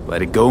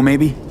 Let it go,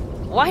 maybe?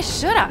 Why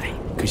should I?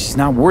 Because she's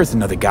not worth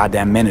another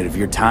goddamn minute of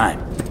your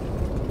time.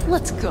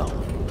 Let's go.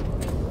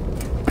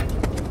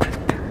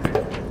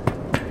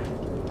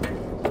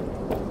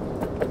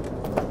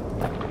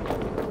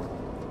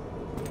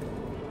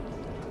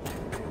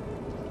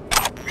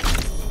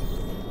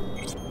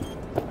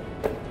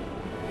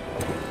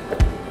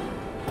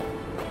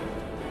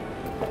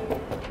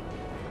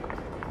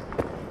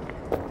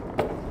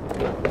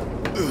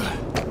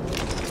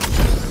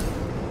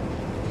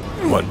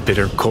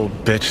 Bitter cold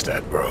bitch,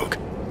 that rogue.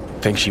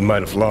 Think she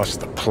might have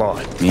lost the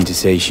plot. Mean to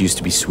say she used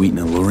to be sweet and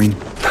alluring?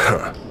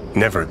 Huh,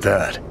 never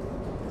that.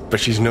 But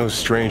she's no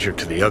stranger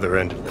to the other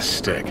end of the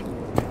stick.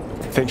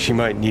 Think she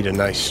might need a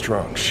nice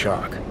strong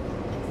shock.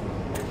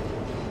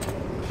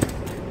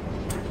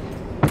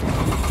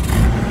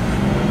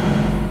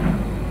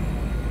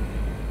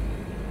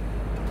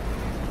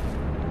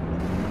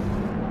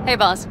 Hey,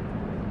 boss.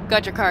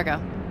 Got your cargo.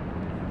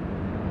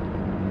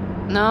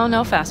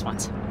 No fast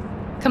ones.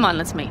 Come on,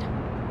 let's meet.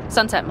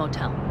 Sunset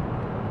Motel.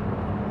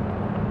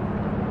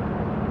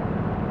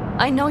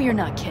 I know you're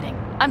not kidding.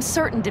 I'm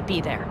certain to be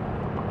there.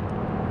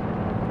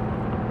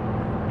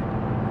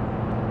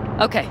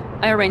 Okay,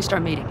 I arranged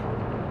our meeting.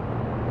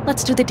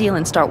 Let's do the deal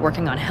and start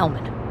working on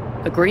Hellman.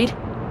 Agreed?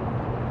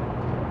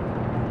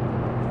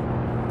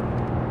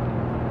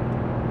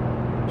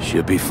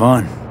 Should be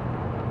fun.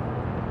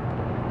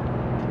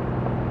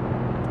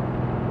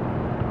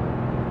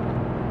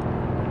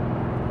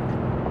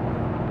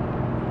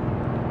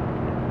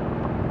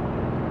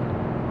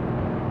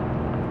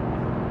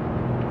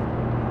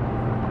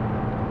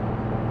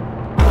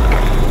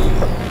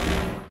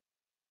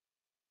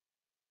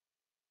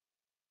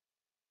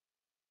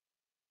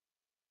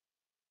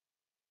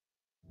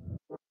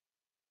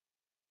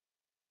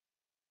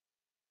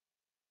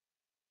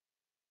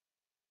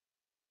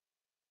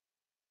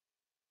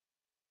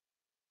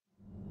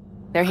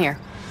 They're here.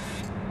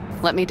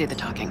 Let me do the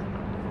talking.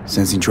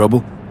 Sensing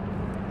trouble?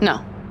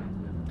 No.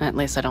 At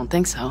least I don't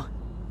think so.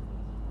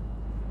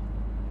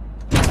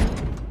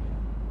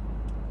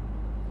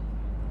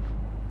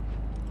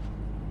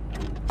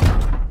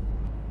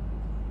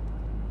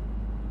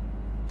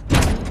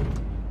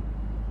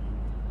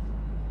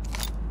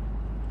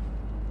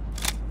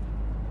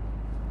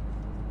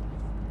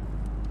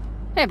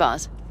 Hey,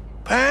 boss.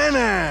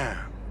 Panam!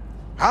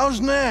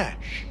 How's Nash?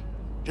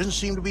 Doesn't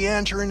seem to be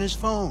answering his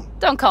phone.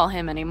 Don't call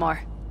him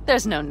anymore.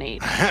 There's no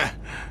need.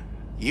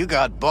 You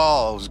got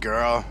balls,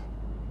 girl.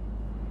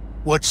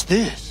 What's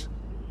this?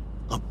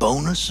 A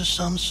bonus of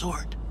some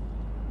sort?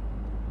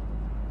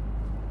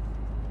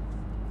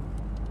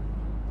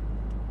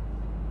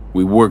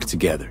 We work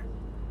together.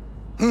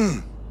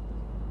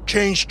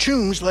 Change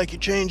tunes like you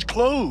change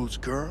clothes,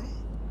 girl.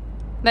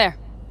 There.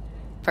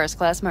 First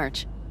class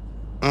merch.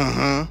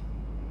 Mm-hmm.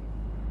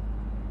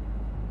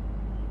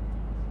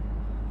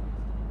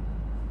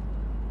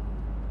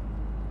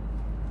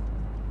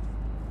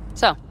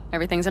 So,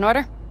 everything's in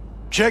order?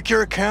 Check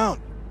your account.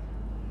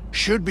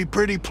 Should be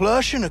pretty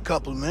plush in a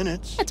couple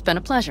minutes. It's been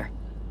a pleasure.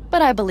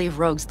 But I believe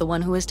Rogue's the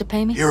one who is to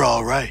pay me. You're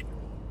all right.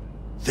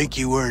 Think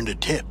you earned a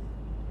tip.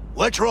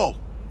 Let's roll.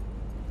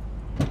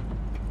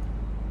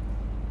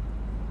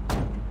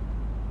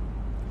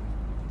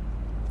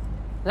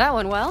 That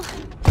went well.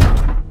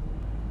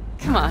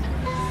 Come on.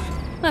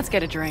 Let's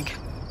get a drink.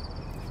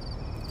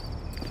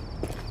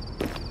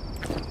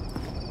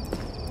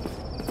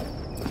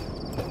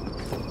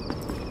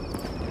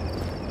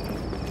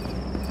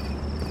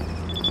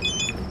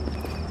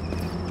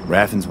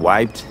 Raffin's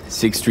wiped,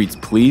 6th Street's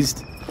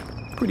pleased.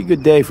 Pretty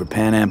good day for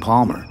Panam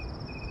Palmer.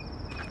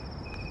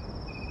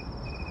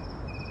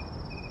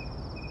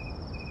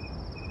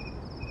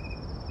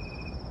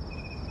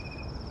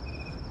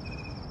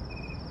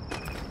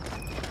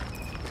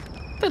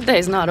 The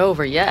day's not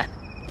over yet.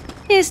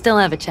 You still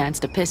have a chance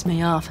to piss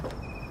me off.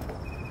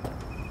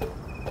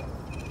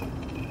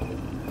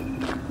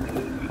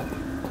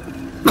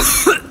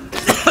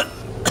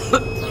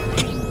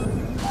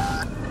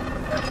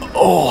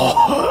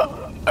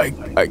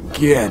 I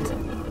can't.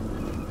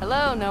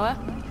 Hello, Noah.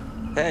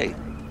 Hey,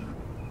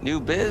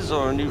 new biz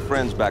or new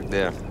friends back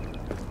there?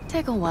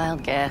 Take a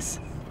wild guess.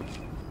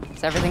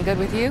 Is everything good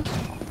with you?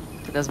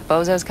 Did those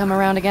bozos come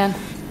around again?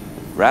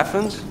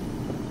 Raffins?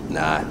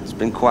 Nah, it's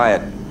been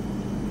quiet.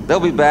 They'll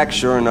be back,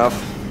 sure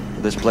enough.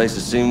 This place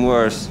has seen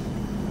worse.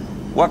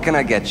 What can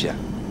I get you?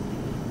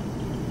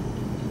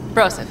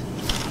 Broseph.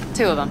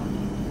 2 of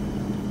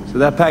them. So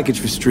that package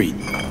for Street,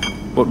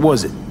 what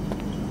was it?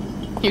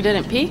 You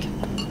didn't peek?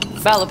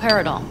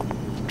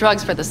 Valoperidol.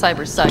 Drugs for the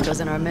cyber psychos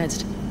in our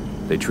midst.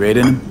 They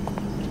traded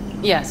him?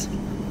 Yes.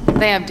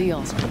 They have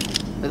deals.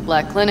 With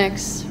black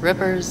clinics,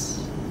 rippers.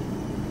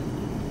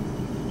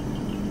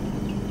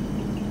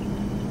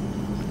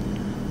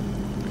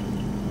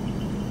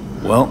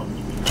 Well,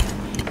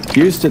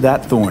 here's to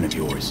that thorn of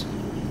yours.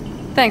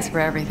 Thanks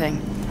for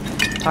everything,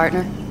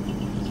 partner.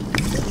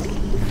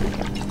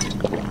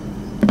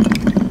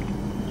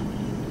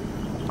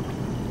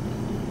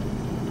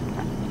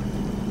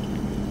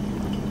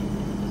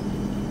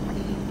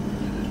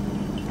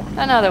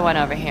 Another one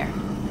over here.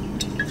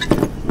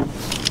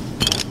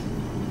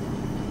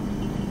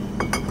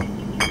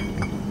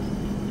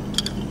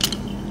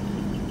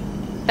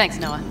 Thanks,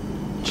 Noah.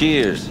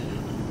 Cheers.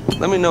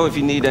 Let me know if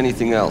you need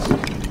anything else.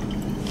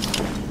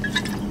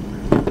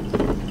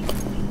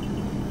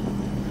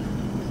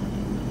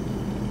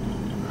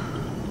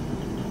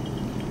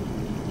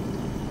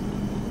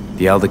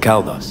 The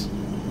Aldecaldos.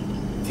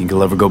 Think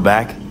he'll ever go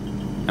back?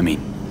 I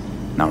mean,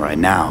 not right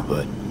now,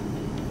 but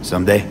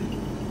someday?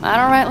 I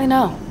don't rightly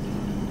know.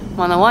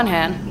 On the one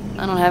hand,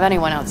 I don't have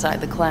anyone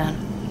outside the clan.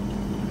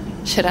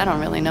 Shit, I don't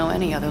really know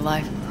any other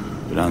life.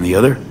 But on the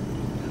other?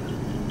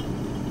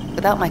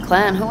 Without my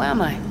clan, who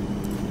am I?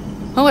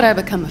 What would I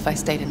become if I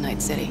stayed in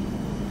Night City?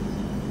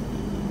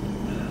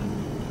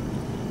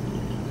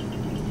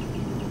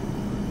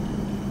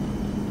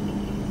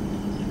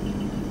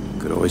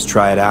 Could always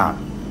try it out.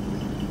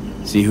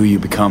 See who you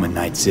become in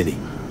Night City.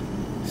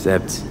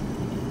 Except,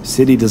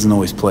 City doesn't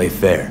always play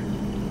fair.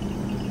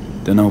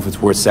 Don't know if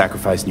it's worth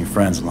sacrificing your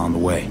friends along the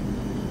way.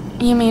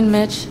 You mean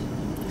Mitch?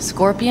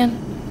 Scorpion?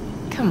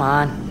 Come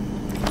on.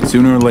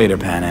 Sooner or later,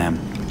 Panam,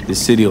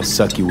 this city will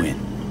suck you in.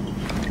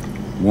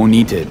 You won't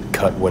need to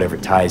cut whatever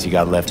ties you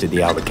got left at the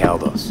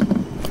Aldecaldos,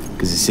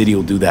 because the city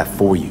will do that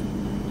for you.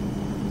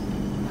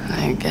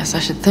 I guess I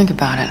should think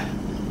about it.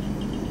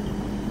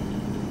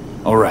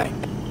 All right.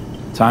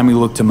 Time we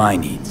look to my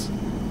needs.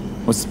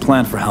 What's the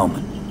plan for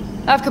Hellman?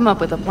 I've come up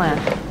with a plan.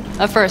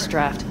 A first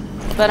draft.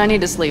 But I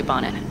need to sleep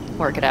on it.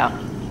 Work it out.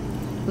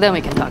 Then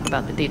we can talk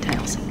about the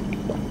details.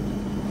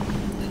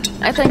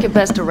 I think it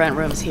best to rent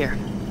rooms here.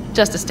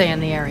 Just to stay in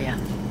the area.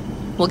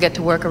 We'll get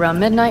to work around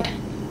midnight.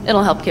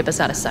 It'll help keep us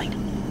out of sight.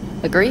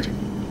 Agreed?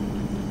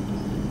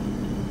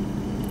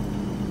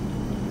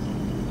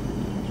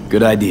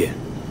 Good idea.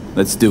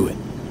 Let's do it.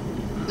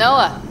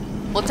 Noah,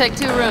 we'll take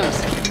 2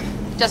 rooms.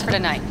 Just for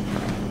tonight.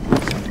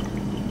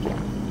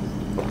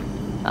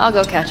 I'll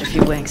go catch a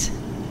few winks.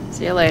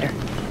 See you later.